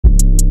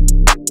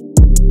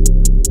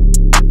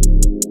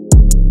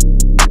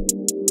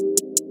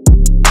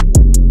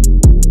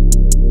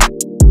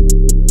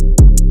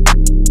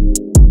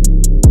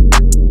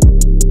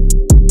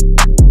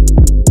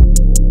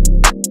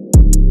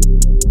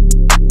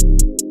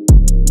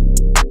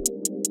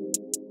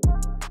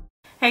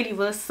Hey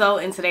Divas, so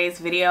in today's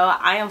video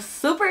I am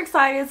super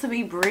excited to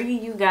be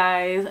bringing you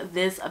guys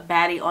this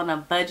baddie on a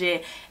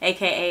budget,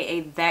 aka a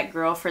that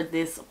girl for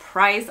this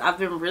price. I've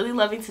been really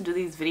loving to do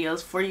these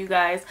videos for you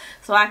guys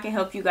so I can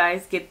help you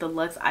guys get the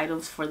luxe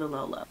items for the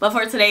low low. But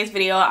for today's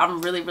video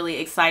I'm really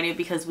excited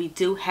because we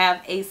do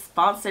have a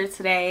sponsor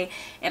today,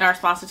 and our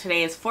sponsor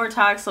today is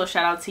Fortok, so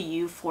shout out to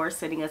you for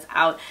sending us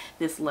out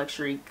this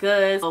luxury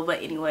goods.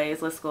 But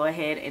anyways, let's go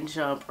ahead and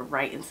jump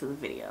right into the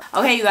video.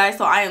 Okay you guys,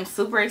 so I am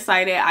super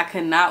excited. I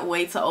cannot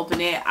wait to open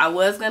it. I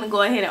was gonna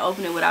go ahead and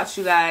open it without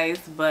you guys,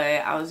 but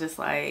I was just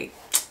like,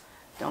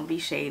 don't be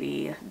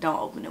shady, don't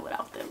open it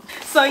without them.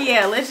 So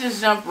yeah, let's just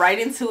jump right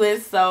into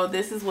it. So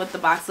this is what the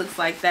box looks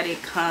like that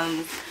it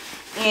comes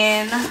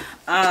in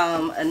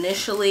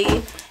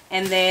initially,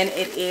 and then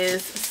it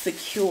is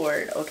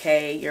secured.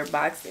 Okay, your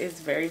box is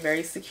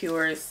very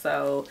secure,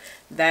 so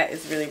that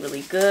is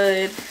really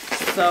good.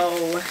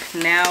 So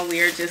now we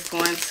are just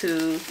going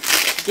to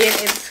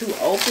get into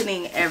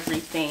opening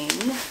everything.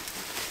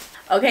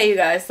 Okay you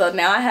guys, so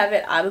now I have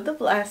it out of the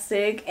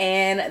plastic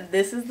and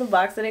this is the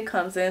box that it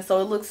comes in. So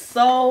it looks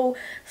so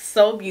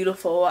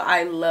beautiful.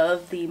 I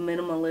love the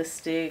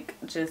minimalistic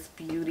just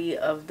beauty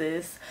of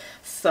this.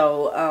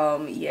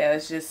 So yeah,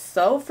 it's just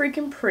so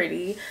freaking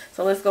pretty.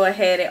 So let's go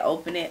ahead and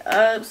open it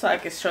up so I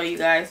can show you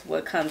guys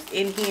what comes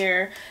in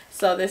here.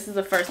 So this is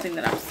the first thing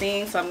that I'm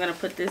seeing, so I'm gonna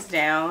put this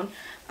down.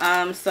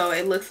 So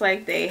it looks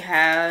like they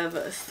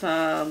have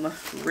some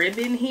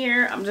ribbon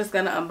here. I'm just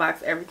gonna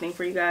unbox everything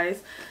for you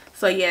guys.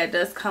 So yeah, it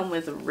does come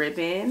with a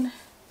ribbon,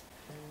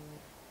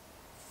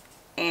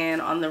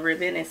 and on the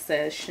ribbon it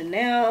says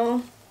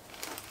Chanel,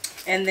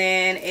 and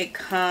then it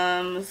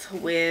comes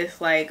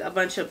with like a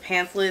bunch of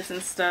pamphlets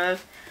and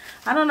stuff.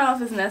 I don't know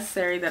if it's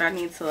necessary that I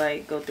need to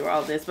like go through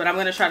all this, but I'm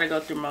gonna try to go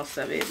through most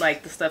of it,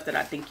 like the stuff that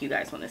I think you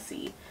guys want to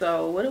see.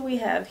 So what do we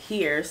have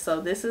here? So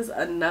this is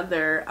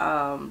another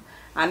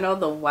I know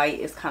the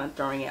white is kind of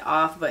throwing it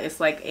off, but it's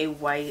like a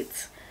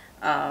white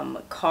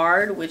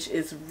card, which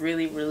is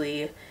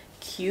really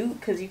cute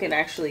because you can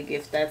actually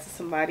gift that to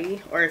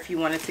somebody, or if you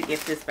wanted to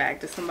gift this bag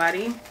to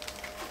somebody.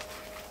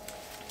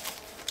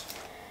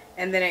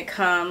 And then it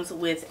comes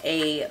with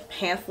a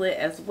pamphlet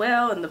as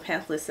well, and the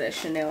pamphlet says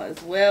Chanel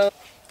as well.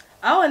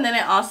 Oh, and then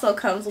it also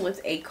comes with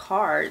a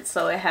card,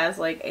 so it has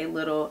like a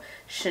little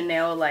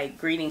Chanel like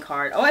greeting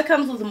card. Oh, it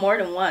comes with more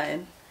than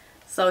one.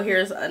 So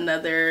here's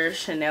another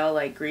Chanel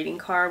like greeting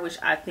card, which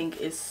I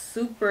think is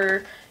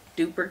super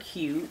duper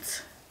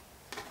cute.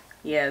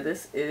 Yeah,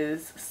 this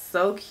is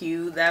so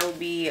cute. That would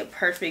be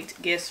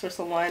perfect gifts for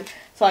someone.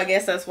 So I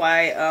guess that's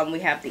why we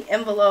have the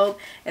envelope,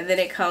 and then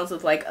it comes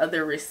with like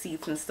other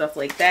receipts and stuff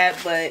like that.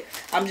 But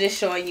I'm just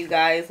showing you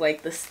guys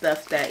like the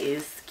stuff that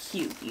is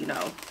cute, you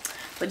know.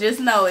 But just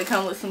know it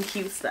comes with some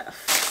cute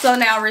stuff. So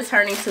now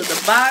returning to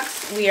the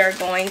box, we are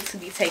going to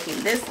be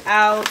taking this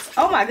out.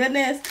 Oh my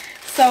goodness.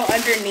 So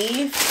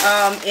underneath,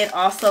 it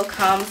also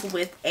comes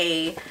with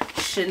a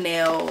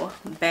Chanel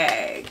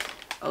bag.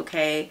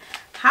 Okay.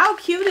 How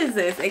cute is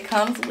this? It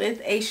comes with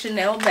a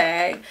Chanel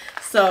bag.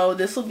 So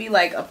this will be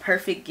like a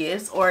perfect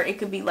gift, or it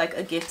could be like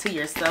a gift to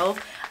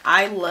yourself.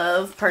 I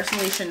love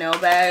personally Chanel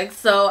bags.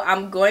 So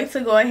I'm going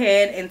to go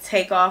ahead and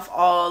take off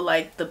all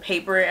like the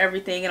paper and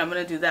everything, and I'm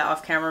going to do that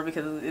off camera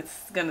because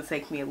it's going to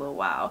take me a little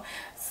while.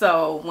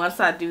 So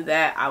once I do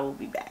that, I will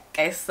be back.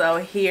 Okay, so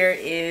here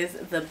is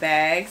the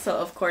bag. So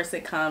of course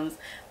it comes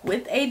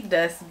with a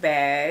dust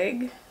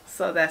bag.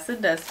 So that's a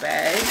dust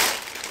bag.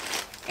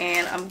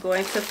 And I'm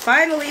going to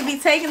finally be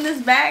taking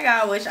this bag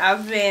out, which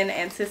I've been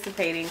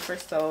anticipating for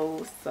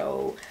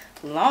so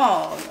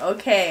long.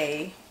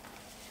 Okay,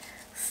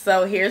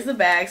 so here's the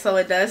bag. So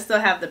it does still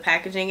have the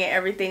packaging and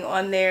everything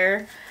on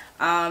there,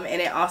 and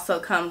it also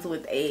comes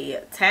with a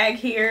tag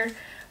here.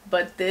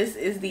 But this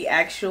is the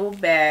actual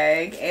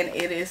bag, and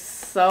it is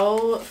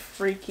so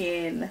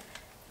freaking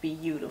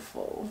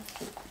beautiful.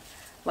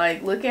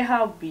 Like, look at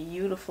how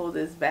beautiful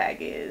this bag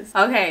is.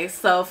 Okay,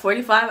 so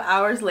 45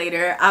 hours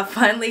later, I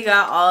finally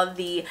got all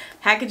the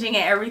packaging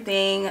and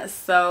everything.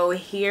 So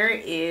here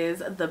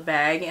is the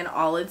bag in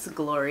all its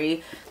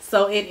glory.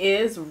 So it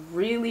is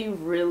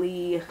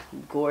really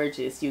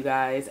gorgeous, you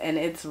guys, and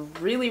it's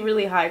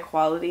really high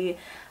quality.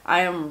 I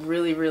am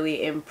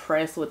really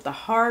impressed with the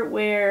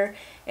hardware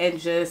and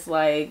just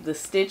like the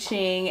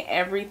stitching.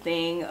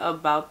 Everything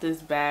about this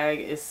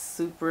bag is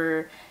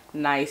super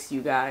nice,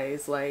 you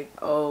guys. Like,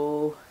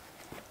 OMG,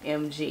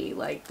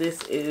 like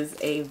this is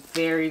a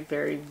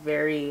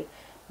very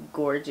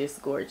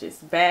gorgeous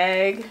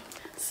bag.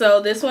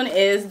 So this one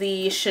is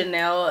the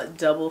Chanel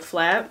double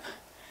flap,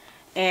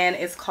 and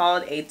it's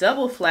called a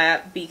double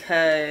flap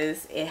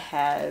because it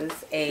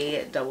has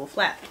a double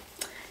flap.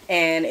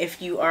 And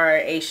if you are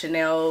a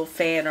Chanel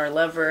fan or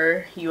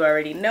lover, you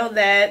already know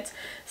that.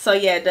 So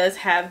yeah, it does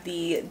have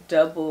the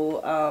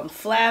double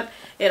flap.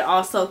 It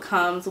also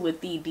comes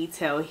with the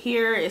detail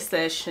here. It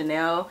says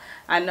Chanel.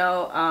 I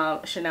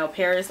know Chanel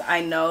Paris. I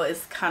know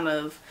it's kind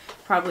of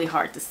probably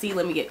hard to see.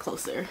 Let me get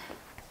closer.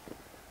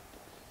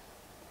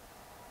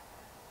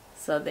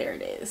 So there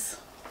it is.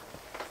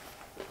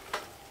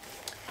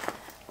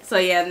 So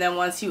yeah, and then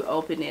once you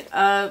open it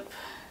up,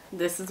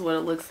 this is what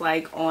it looks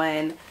like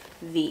on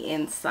the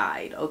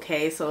inside.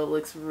 Okay, so it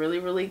looks really,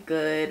 really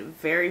good.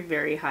 Very,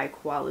 very high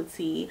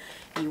quality.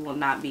 You will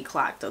not be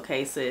clocked.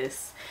 Okay,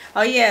 sis.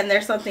 Oh yeah, and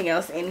there's something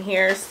else in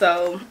here.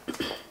 So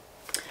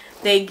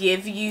they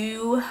give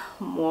you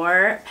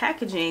more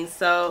packaging.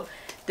 So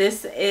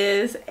this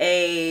is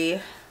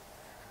a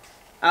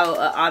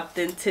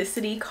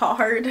authenticity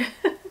card.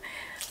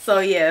 So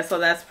yeah, so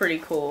that's pretty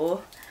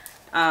cool.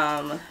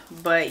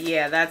 But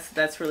yeah,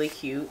 that's really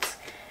cute.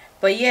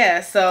 But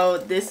yeah, so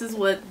this is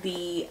what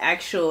the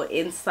actual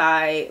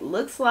inside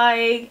looks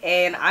like,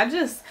 and I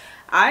just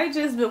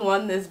been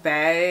wanting this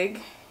bag,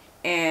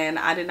 and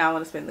I did not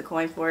want to spend the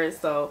coin for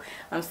it. So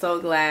I'm so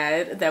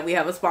glad that we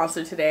have a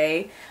sponsor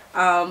today,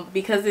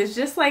 because it's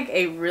just like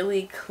a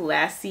really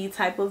classy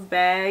type of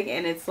bag,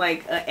 and it's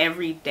like a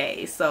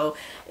everyday, so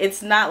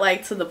it's not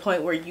like to the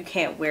point where you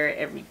can't wear it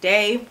every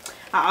day.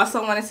 I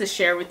also wanted to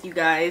share with you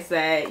guys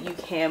that you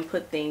can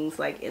put things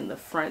like in the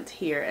front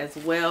here as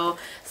well.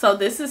 So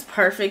this is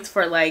perfect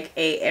for like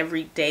a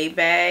everyday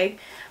bag.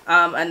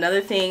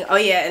 Another thing, oh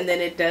yeah, and then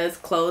it does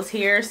close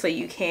here, so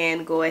you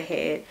can go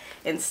ahead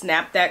and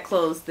snap that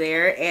close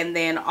there. And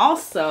then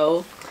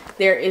also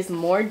there is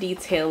more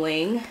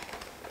detailing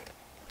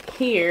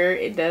here.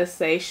 It does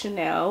say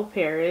Chanel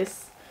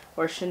Paris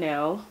or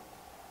Chanel.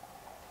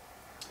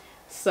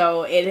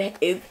 So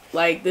it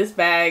like this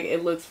bag,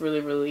 it looks really,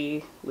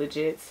 really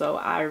legit. So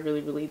I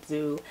really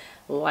do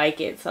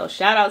like it. So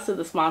shout out to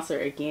the sponsor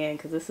again,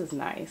 because this is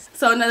nice.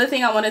 So another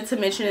thing I wanted to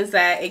mention is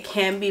that it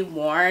can be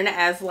worn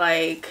as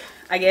like,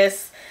 I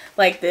guess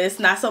like this,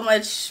 not so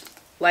much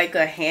like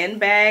a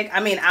handbag. I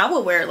mean, I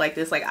would wear it like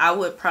this. Like I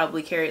would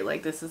probably carry it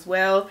like this as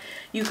well.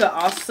 You could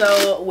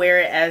also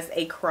wear it as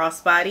a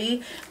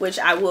crossbody, which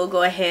I will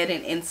go ahead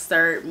and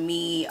insert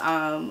me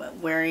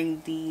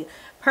wearing the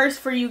purse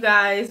for you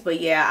guys. But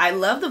yeah, I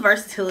love the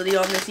versatility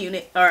on this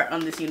unit, or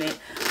on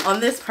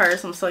this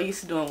purse. I'm so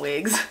used to doing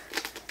wigs.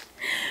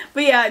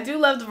 But yeah, I do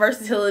love the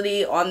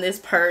versatility on this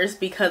purse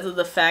because of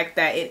the fact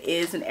that it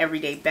is an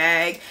everyday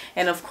bag.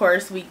 And of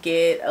course we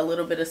get a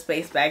little bit of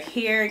space back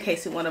here in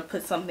case you want to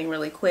put something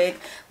really quick,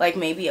 like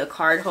maybe a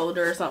card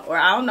holder or something. Or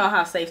I don't know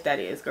how safe that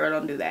is, girl,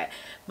 don't do that.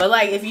 But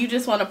like if you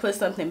just want to put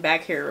something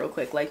back here real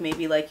quick, like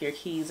maybe like your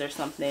keys or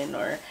something,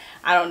 or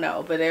I don't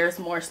know, but there's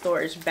more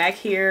storage back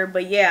here.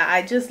 But yeah,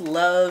 I just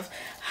love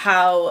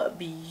how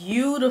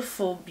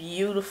beautiful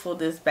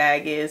this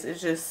bag is.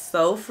 It's just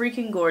so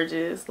freaking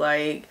gorgeous.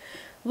 Like,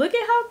 look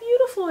at how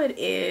beautiful it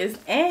is,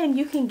 and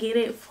you can get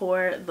it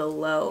for the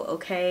low,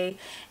 okay?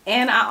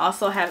 And I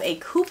also have a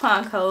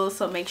coupon code,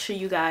 so make sure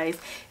you guys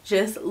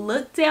just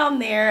look down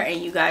there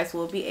and you guys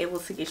will be able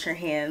to get your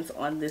hands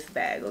on this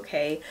bag,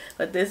 okay?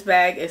 But this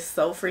bag is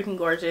so freaking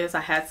gorgeous.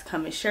 I had to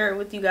come and share it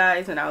with you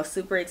guys, and I was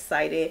super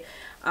excited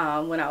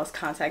when I was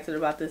contacted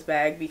about this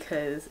bag,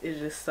 because it's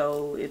just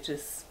so,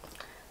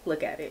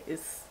 look at it,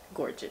 it's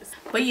gorgeous.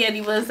 But yeah,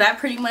 divas, that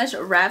pretty much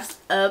wraps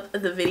up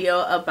the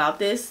video about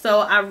this.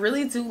 So I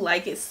really do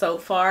like it so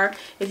far.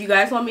 If you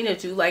guys want me to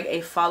do like a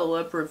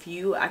follow-up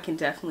review, I can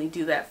definitely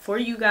do that for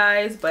you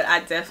guys. But I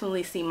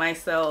definitely see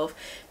myself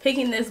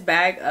picking this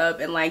bag up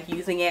and like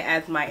using it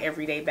as my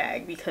everyday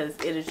bag, because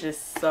it is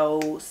just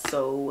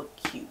so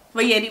cute.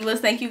 But yeah, divas,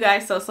 thank you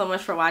guys so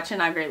much for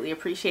watching. I greatly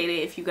appreciate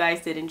it. If you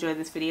guys did enjoy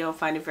this video and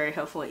find it very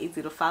helpful and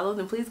easy to follow,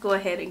 then please go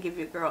ahead and give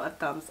your girl a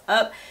thumbs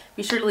up.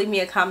 Be sure to leave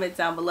me a comment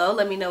down below.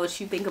 Let me know what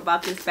you think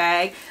about this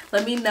bag.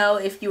 Let me know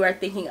if you are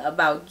thinking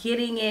about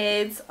getting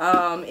it.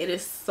 It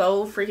is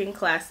so freaking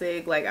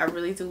classic. Like, I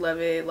really do love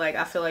it. Like,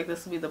 I feel like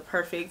this would be the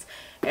perfect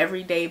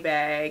everyday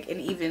bag, and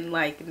even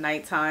like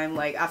nighttime.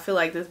 Like, I feel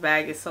like this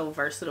bag is so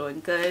versatile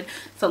and good.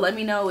 So let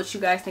me know what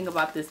you guys think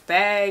about this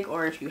bag,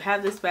 or if you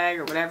have this bag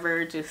or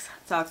whatever, just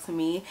talk to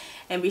me.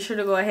 And be sure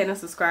to go ahead and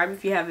subscribe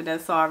if you haven't done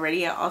so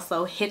already, and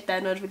also hit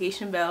that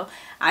notification bell.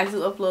 I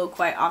do upload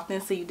quite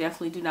often, so you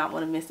definitely do not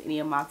want to miss any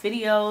of my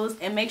videos.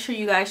 And make sure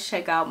you guys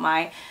check out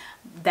my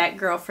That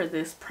Girl for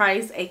This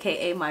Price,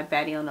 aka my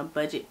Baddie on a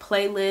Budget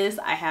playlist.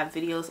 I have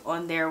videos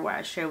on there where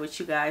I share with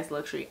you guys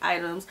luxury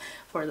items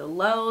for the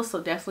low, so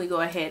definitely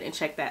go ahead and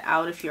check that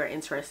out if you're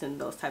interested in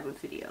those type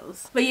of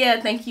videos. But yeah,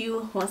 thank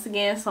you once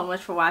again so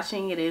much for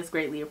watching. It is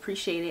greatly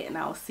appreciated, and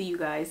I will see you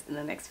guys in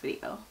the next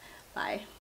video. Bye.